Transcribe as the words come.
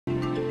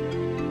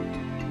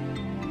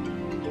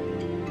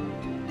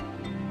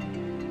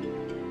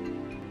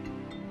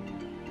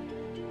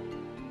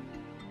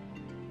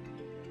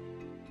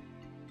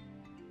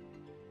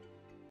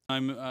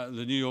I'm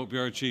the New York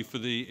bureau chief for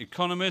The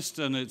Economist,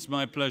 and it's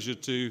my pleasure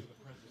to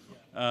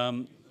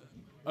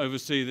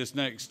oversee this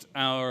next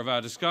hour of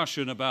our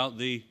discussion about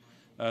the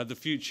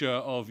future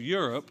of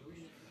Europe.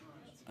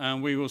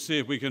 And we will see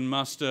if we can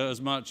muster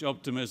as much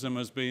optimism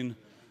as been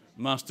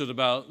mustered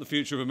about the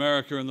future of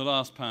America in the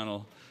last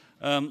panel.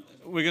 We're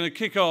going to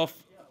kick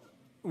off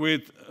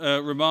with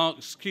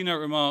keynote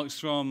remarks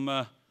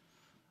from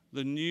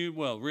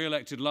the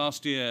re-elected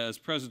last year as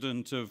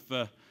president of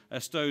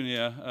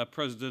Estonia,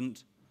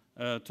 President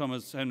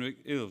Toomas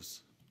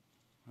Ilves.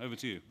 Over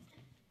to you.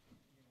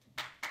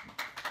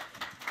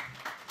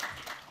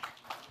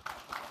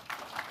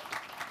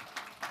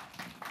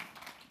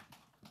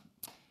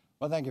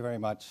 Well, thank you very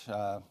much.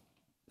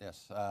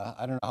 Yes, I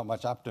don't know how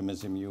much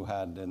optimism you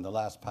had in the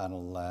last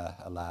panel,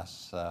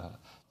 alas,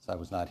 since I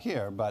was not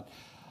here. But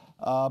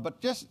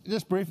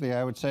just briefly,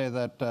 I would say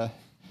that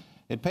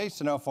it pays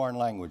to know foreign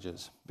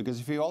languages,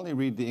 because if you only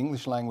read the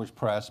English language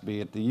press,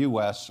 be it the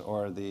US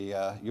or the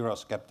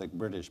Eurosceptic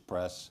British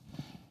press,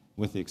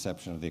 with the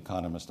exception of The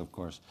Economist, of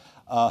course,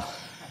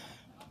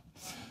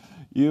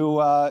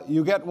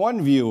 you get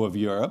one view of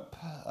Europe,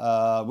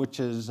 which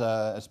is,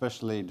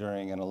 especially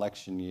during an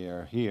election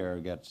year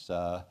here,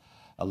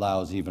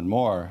 allows even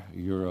more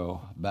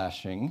Euro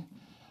bashing.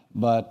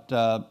 But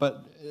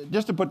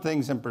just to put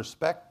things in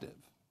perspective,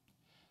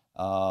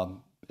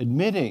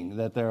 admitting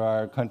that there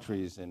are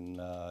countries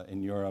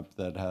in Europe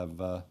that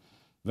have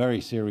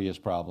very serious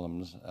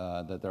problems,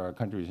 that there are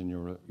countries in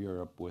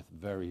Europe with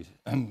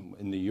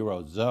in the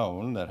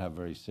Eurozone that have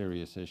very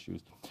serious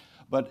issues.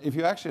 But if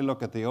you actually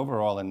look at the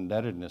overall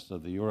indebtedness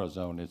of the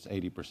Eurozone, it's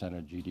 80%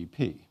 of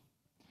GDP.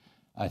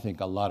 I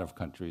think a lot of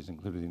countries,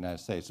 including the United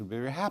States, would be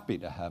very happy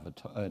to have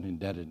an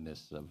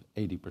indebtedness of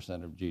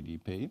 80% of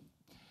GDP.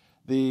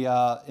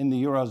 In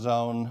the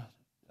Eurozone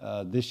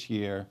this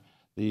year,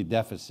 the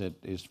deficit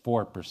is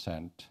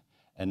 4%,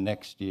 and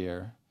next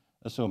year,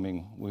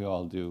 assuming we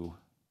all do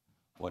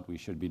what we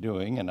should be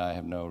doing, and I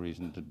have no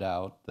reason to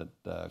doubt that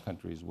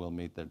countries will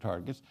meet their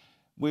targets,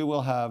 we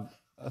will have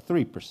a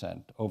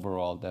 3%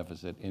 overall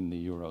deficit in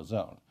the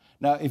Eurozone.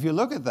 Now, if you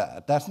look at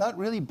that, that's not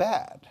really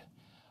bad.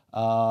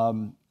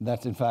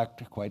 That's in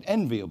fact quite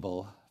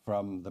enviable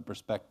from the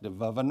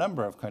perspective of a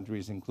number of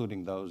countries,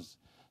 including those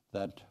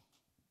that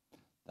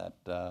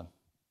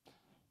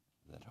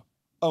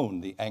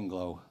own the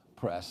Anglo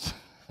press.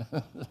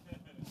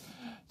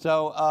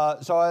 So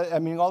I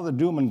mean, all the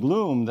doom and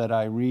gloom that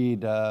I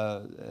read,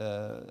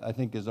 I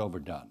think is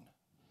overdone.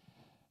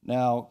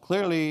 Now,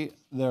 clearly,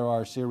 there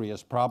are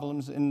serious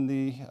problems in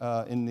the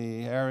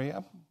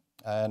area,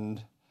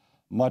 and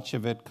much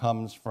of it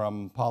comes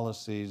from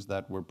policies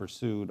that were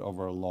pursued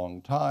over a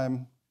long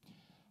time,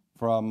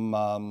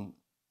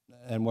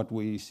 and what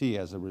we see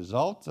as a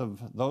result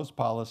of those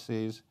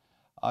policies.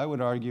 I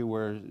would argue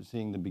we're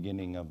seeing the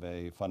beginning of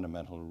a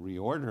fundamental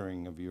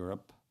reordering of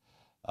Europe.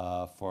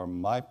 From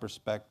my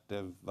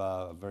perspective,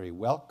 a very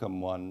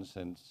welcome one,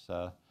 since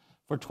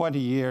for 20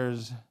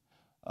 years,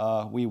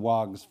 we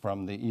wogs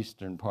from the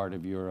eastern part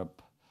of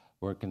Europe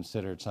were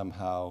considered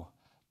somehow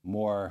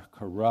more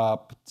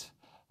corrupt,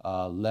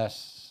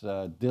 less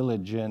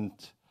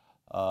diligent.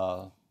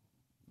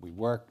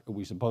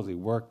 We supposedly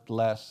worked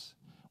less,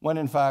 when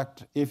in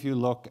fact, if you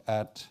look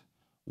at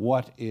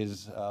what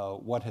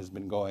has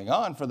been going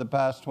on for the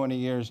past 20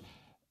 years,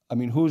 I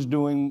mean, who's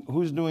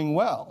doing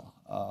well?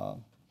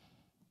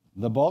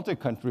 The Baltic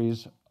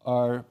countries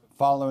are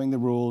following the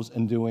rules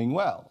and doing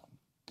well.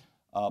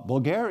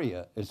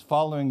 Bulgaria is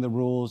following the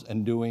rules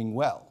and doing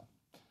well.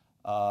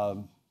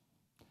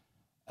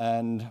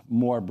 And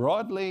more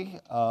broadly,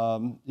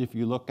 if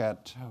you look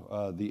at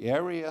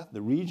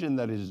the region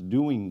that is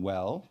doing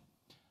well,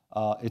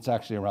 it's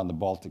actually around the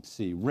Baltic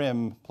Sea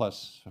rim,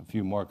 plus a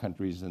few more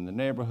countries in the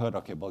neighborhood.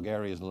 Okay,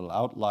 Bulgaria is a little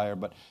outlier,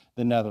 but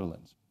the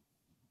Netherlands.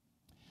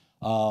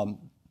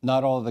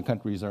 Not all of the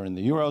countries are in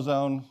the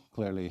Eurozone.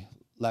 Clearly,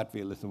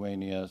 Latvia,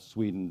 Lithuania,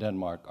 Sweden,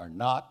 Denmark are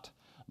not,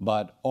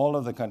 but all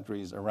of the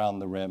countries around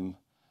the rim,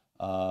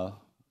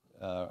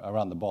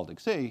 around the Baltic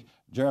Sea,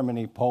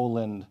 Germany,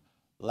 Poland,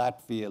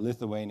 Latvia,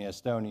 Lithuania,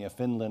 Estonia,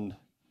 Finland,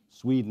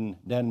 Sweden,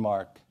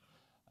 Denmark,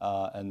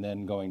 and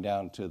then going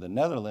down to the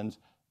Netherlands,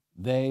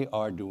 they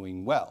are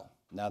doing well.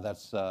 Now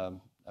that's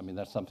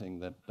something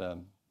that,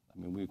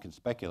 we can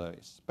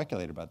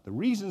speculate about the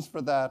reasons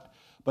for that,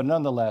 but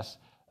nonetheless,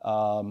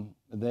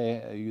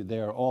 they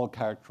are all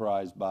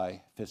characterized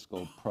by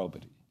fiscal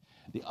probity.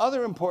 The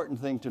other important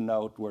thing to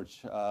note,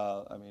 which,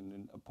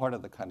 part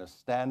of the kind of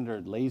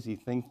standard lazy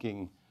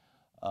thinking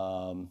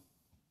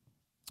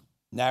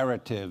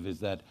narrative is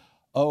that,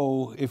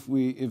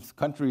 if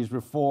countries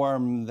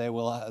reform, they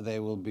will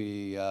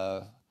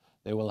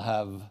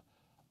have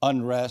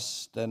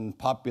unrest and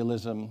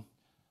populism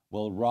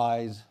will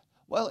rise.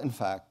 Well, in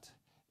fact,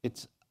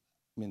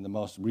 the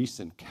most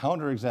recent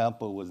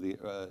counterexample was the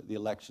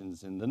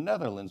elections in the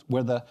Netherlands,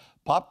 where the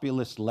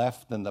populist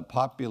left and the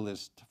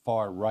populist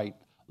far right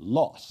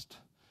lost.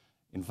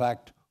 In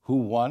fact, who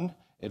won?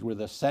 It were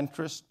the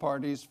centrist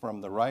parties from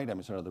the right, I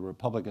mean, sort of the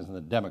Republicans and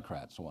the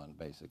Democrats won,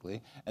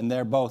 basically, and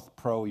they're both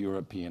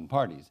pro-European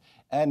parties.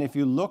 And if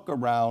you look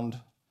around,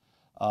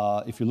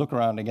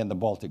 again, the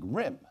Baltic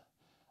Rim,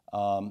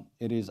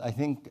 it is, I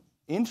think,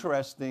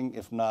 interesting,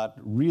 if not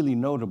really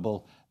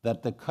notable,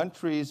 that the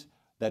countries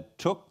that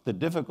took the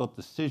difficult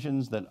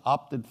decisions, that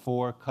opted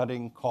for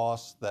cutting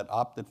costs, that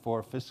opted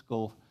for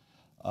fiscal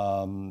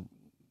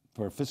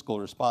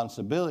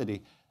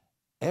responsibility,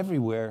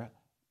 everywhere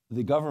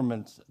the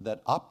governments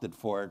that opted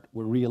for it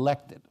were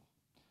reelected.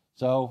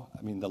 So,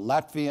 I mean, the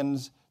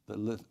Latvians,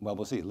 well,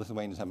 we'll see.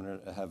 Lithuanians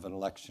have an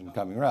election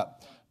coming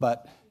up,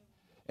 but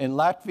in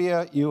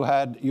Latvia, you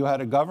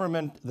had a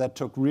government that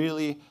took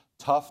really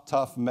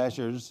tough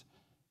measures,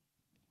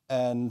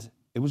 and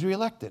it was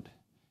reelected.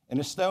 In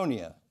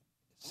Estonia,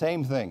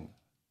 same thing.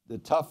 The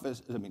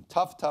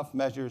tough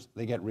measures,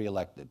 they get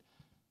reelected.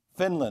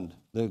 Finland,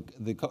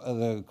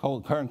 the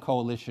current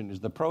coalition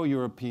is the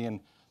pro-European,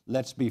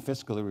 let's be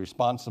fiscally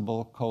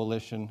responsible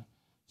coalition.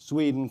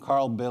 Sweden,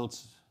 Carl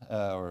Bildt's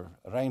or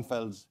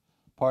Reinfeldt's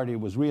party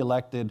was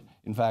reelected,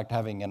 in fact,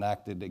 having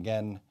enacted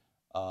again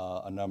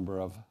a number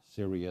of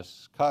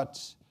serious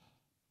cuts.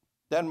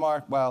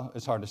 Denmark, well,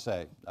 it's hard to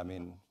say. I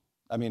mean,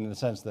 in the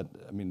sense that,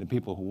 the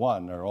people who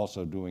won are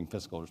also doing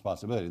fiscal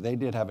responsibility. They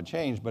did have a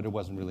change, but it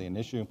wasn't really an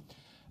issue.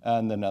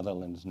 And the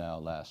Netherlands now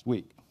last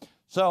week.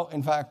 So,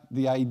 in fact,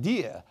 the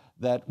idea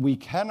that we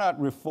cannot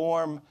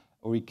reform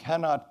or we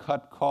cannot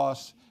cut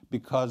costs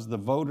because the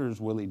voters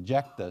will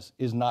eject us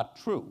is not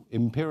true,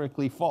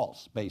 empirically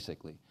false,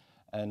 basically.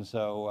 And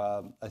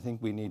so I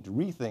think we need to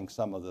rethink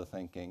some of the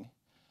thinking.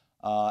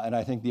 And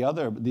I think the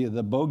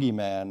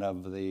bogeyman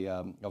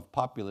of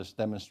populist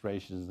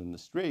demonstrations in the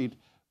street,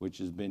 which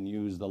has been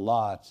used a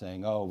lot,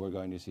 saying, oh, we're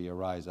going to see a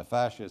rise of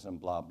fascism,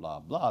 blah, blah,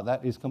 blah,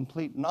 that is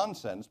complete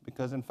nonsense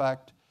because, in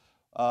fact,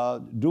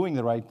 doing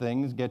the right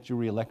things gets you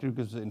reelected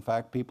because, in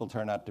fact, people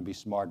turn out to be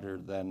smarter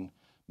than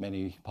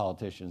many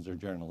politicians or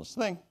journalists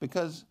think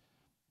because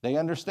they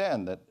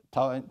understand that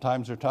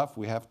times are tough.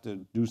 We have to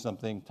do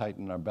something,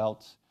 tighten our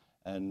belts,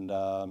 and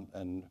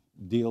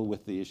deal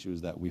with the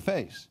issues that we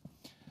face.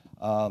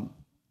 And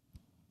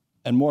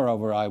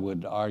moreover, I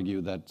would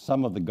argue that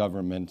some of the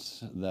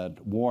governments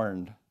that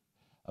warned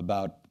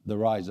about the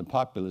rise of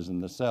populism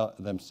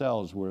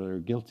themselves were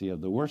guilty of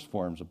the worst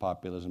forms of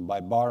populism by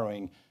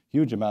borrowing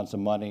huge amounts of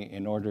money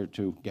in order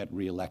to get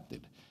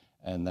reelected.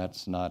 And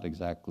that's not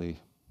exactly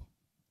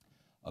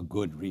a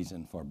good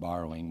reason for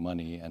borrowing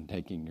money and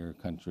taking your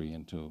country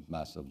into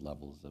massive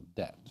levels of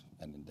debt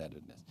and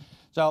indebtedness.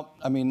 So,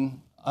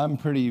 I'm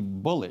pretty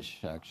bullish,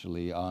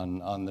 actually,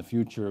 on the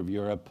future of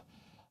Europe,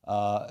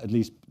 at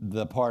least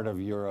the part of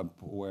Europe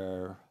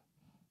where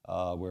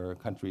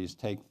countries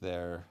take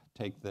their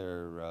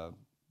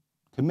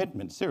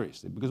commitment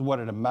seriously. Because what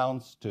it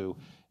amounts to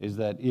is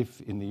that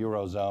if in the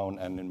Eurozone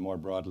and more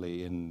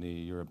broadly in the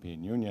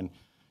European Union,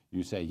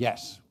 you say,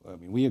 yes,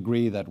 we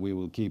agree that we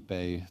will keep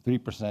a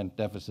 3%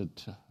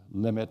 deficit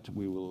limit,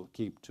 we will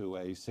keep to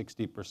a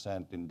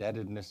 60%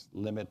 indebtedness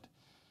limit.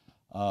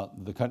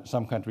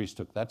 Some countries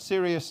took that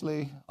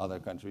seriously, other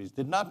countries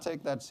did not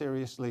take that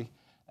seriously,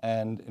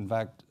 and in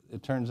fact,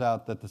 it turns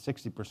out that the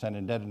 60%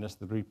 indebtedness,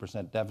 the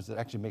 3% deficit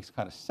actually makes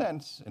kind of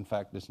sense. In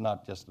fact, it's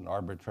not just an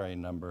arbitrary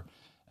number.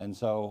 And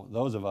so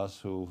those of us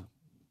who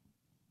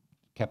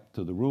kept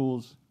to the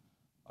rules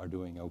are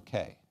doing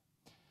okay.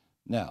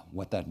 Now,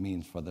 what that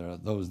means for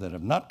those that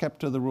have not kept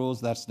to the rules,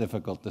 that's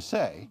difficult to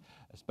say,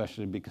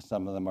 especially because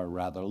some of them are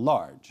rather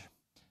large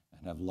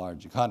and have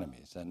large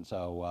economies. And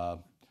so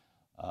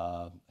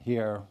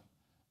here,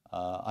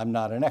 I'm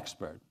not an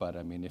expert, but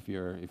if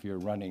you're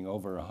running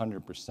over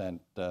 100%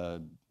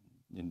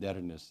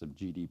 indebtedness of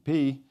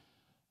GDP,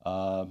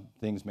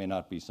 things may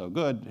not be so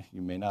good.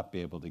 You may not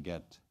be able to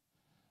get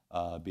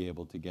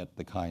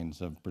the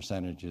kinds of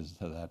percentages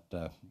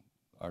that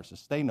are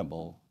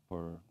sustainable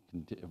for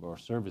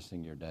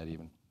servicing your debt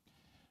even.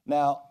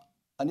 Now,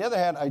 on the other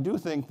hand, I do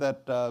think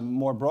that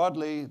more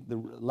broadly, the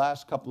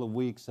last couple of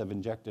weeks have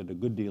injected a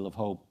good deal of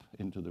hope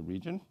into the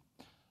region.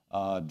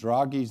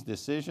 Draghi's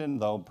decision,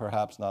 though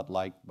perhaps not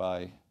liked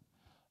by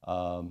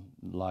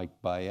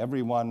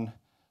everyone,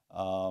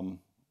 I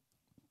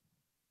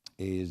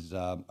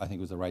think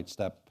was the right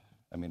step.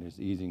 It's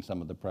easing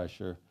some of the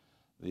pressure.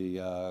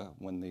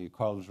 When the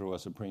Karlsruhe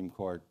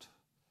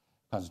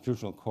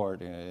Constitutional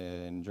Court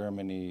in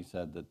Germany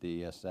said that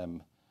the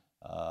ESM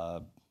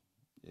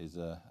is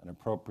an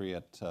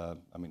appropriate,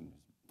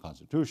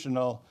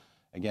 constitutional.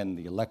 Again,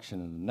 the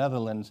election in the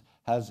Netherlands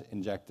has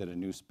injected a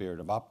new spirit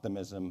of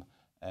optimism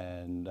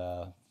and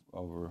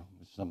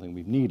something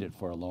we've needed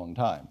for a long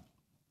time.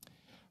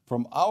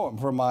 From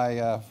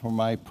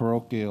my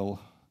parochial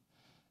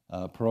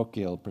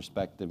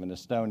perspective in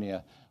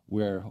Estonia,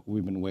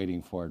 we've been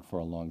waiting for it for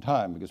a long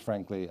time because,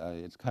 frankly,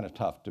 it's kind of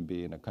tough to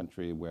be in a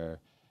country where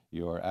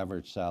your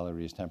average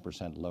salary is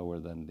 10% lower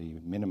than the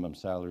minimum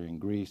salary in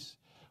Greece,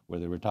 where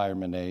the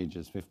retirement age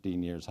is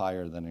 15 years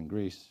higher than in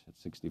Greece.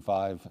 It's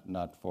 65,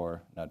 not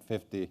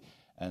 50,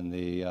 and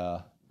the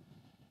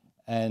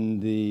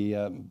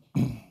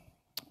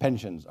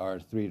pensions are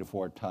 3 to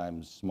 4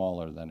 times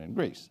smaller than in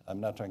Greece.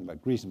 I'm not talking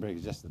about Greece and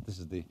it's just that this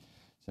is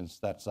since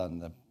that's on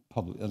the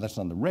that's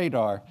on the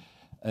radar.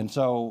 And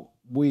so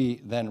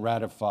we then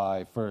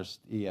ratify first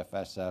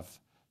EFSF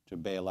to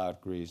bail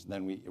out Greece,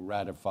 then we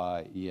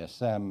ratify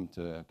ESM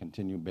to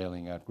continue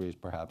bailing out Greece,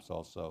 perhaps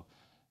also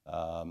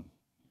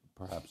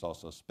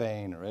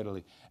Spain or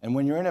Italy. And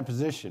when you're in a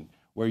position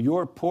where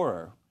you're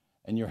poorer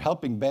and you're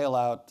helping bail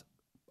out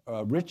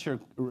richer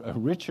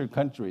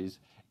countries,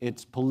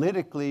 it's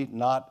politically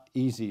not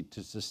easy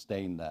to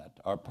sustain that.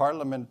 Our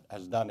parliament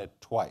has done it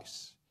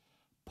twice.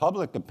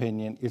 Public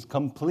opinion is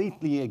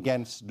completely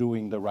against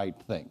doing the right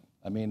thing.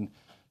 I mean,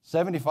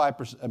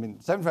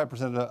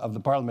 75% of the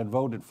parliament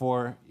voted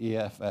for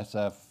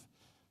EFSF,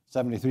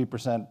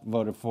 73%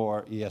 voted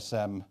for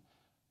ESM.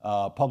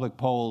 Public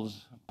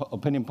polls,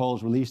 opinion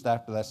polls released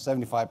after that,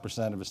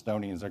 75% of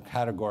Estonians are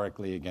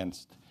categorically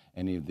against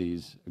any of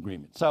these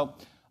agreements. So,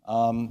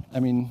 I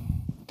mean,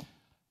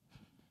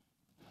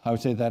 I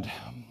would say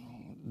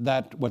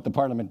that what the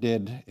parliament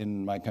did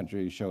in my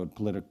country showed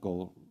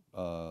political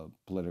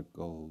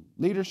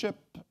leadership,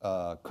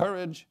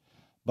 courage,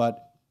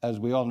 but as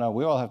we all know,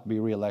 we all have to be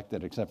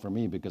reelected except for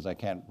me because I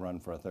can't run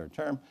for a third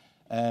term,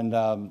 and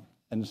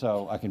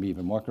so I can be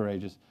even more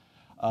courageous.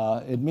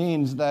 It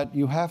means that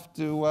you have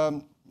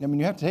to,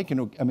 you have to take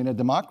into, a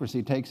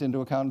democracy takes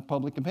into account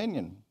public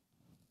opinion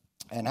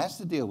and has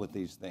to deal with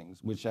these things,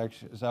 which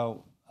actually,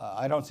 so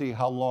I don't see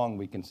how long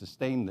we can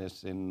sustain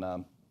this in,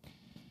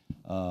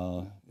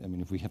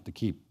 if we have to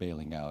keep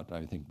bailing out,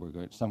 I think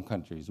some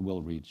countries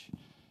will reach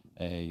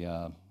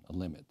a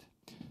limit.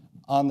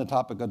 On the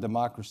topic of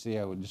democracy,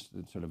 I would just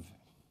sort of,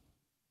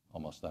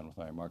 almost done with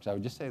my remarks, I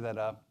would just say that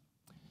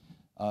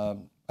I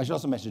should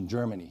also mention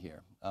Germany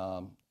here.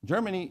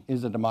 Germany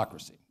is a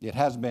democracy. It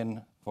has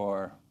been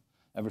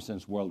ever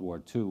since World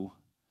War II,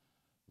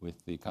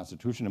 with the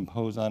constitution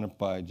imposed on it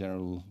by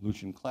General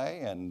Lucian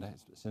Clay, and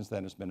since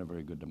then it's been a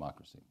very good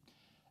democracy.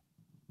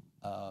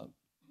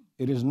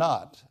 It is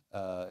not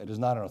an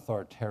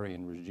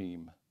authoritarian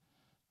regime,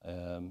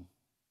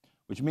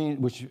 which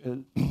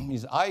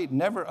means I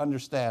never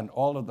understand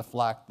all of the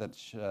flack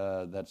that's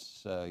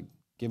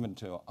given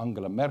to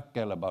Angela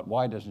Merkel about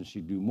why doesn't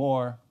she do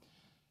more.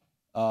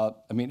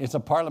 It's a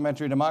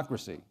parliamentary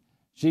democracy.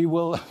 She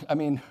will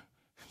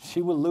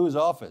lose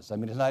office.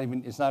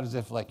 It's not as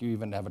if like you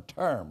even have a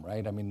term,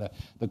 right?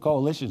 The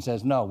coalition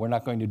says, no, we're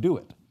not going to do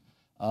it.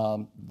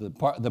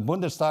 The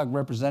Bundestag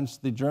represents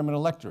the German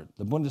electorate.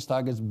 The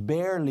Bundestag is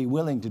barely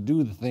willing to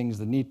do the things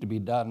that need to be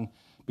done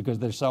because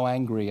they're so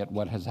angry at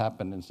what has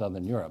happened in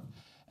Southern Europe.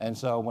 And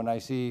so when I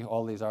see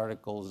all these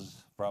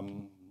articles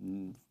from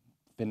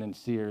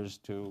financiers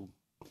to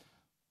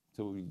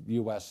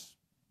US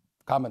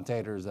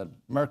commentators that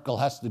Merkel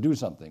has to do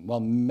something. Well,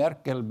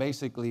 Merkel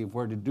basically, if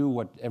we're to do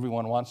what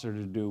everyone wants her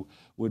to do,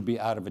 would be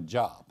out of a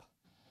job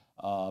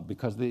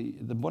because the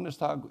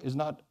Bundestag is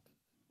not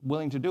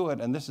willing to do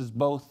it, and this is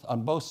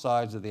on both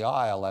sides of the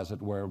aisle, as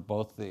it were.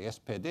 Both the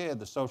SPD,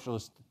 the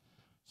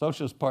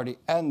Socialist Party,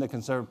 and the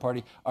Conservative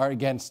Party are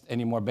against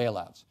any more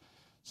bailouts.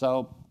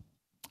 So,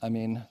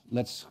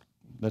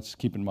 let's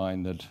keep in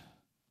mind that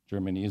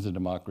Germany is a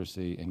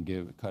democracy and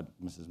cut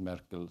Mrs.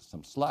 Merkel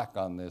some slack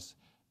on this.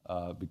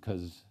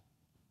 Because,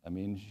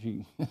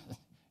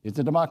 it's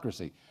a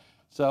democracy.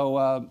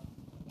 So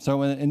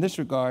in this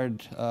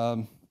regard,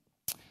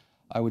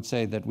 I would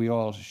say that we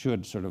all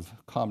should sort of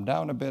calm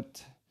down a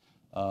bit,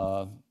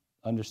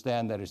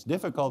 understand that it's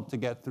difficult to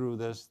get through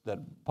this, that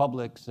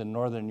publics in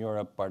Northern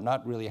Europe are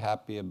not really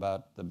happy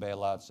about the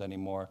bailouts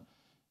anymore,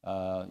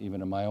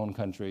 even in my own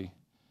country.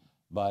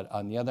 But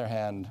on the other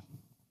hand,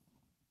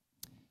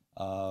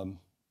 from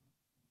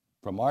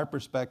our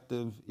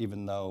perspective,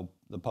 even though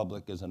the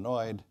public is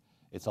annoyed,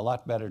 it's a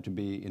lot better to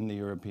be in the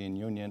European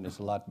Union. It's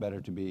a lot better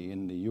to be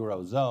in the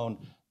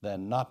Eurozone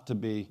than not to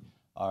be.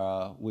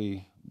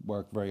 We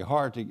work very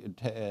hard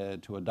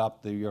to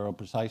adopt the euro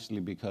precisely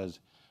because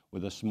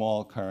with a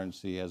small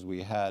currency as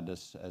we had,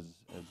 as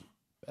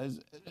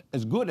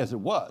good as it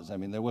was,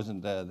 there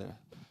wasn't,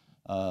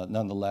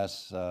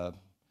 nonetheless,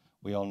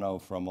 we all know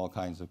from all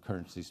kinds of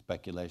currency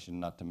speculation,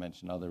 not to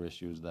mention other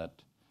issues,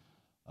 that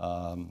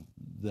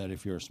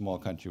if you're a small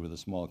country with a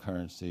small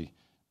currency,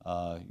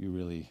 you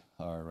really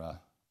are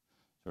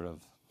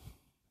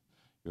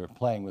you're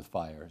playing with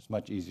fire. It's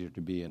much easier to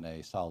be in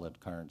a solid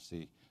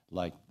currency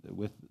like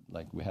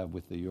we have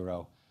with the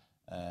euro,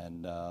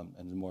 and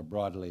more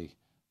broadly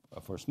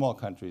for small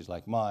countries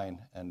like mine,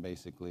 and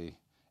basically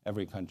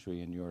every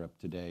country in Europe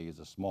today is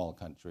a small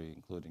country,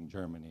 including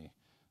Germany,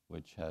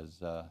 which has,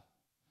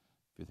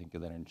 if you think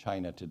of that, in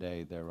China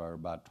today, there are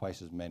about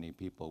twice as many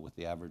people with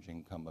the average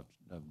income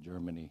of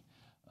Germany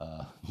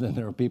than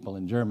there are people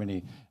in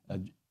Germany.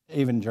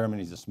 Even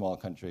Germany is a small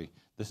country.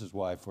 This is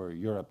why for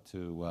Europe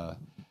to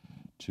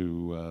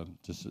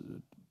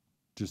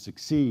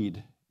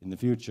succeed in the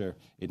future,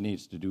 it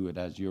needs to do it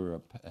as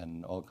Europe,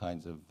 and all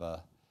kinds of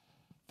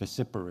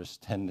vociferous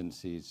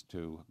tendencies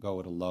to go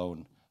it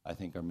alone, I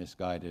think, are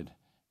misguided.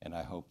 And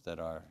I hope that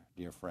our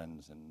dear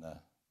friends in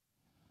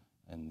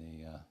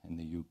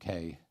the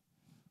UK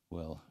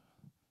will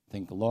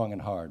think long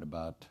and hard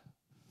about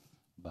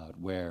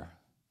where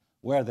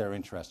their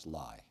interests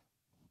lie.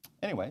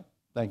 Anyway,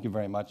 thank you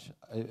very much.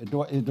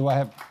 Do I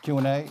have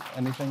Q&A?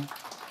 Anything?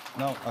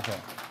 No? Okay.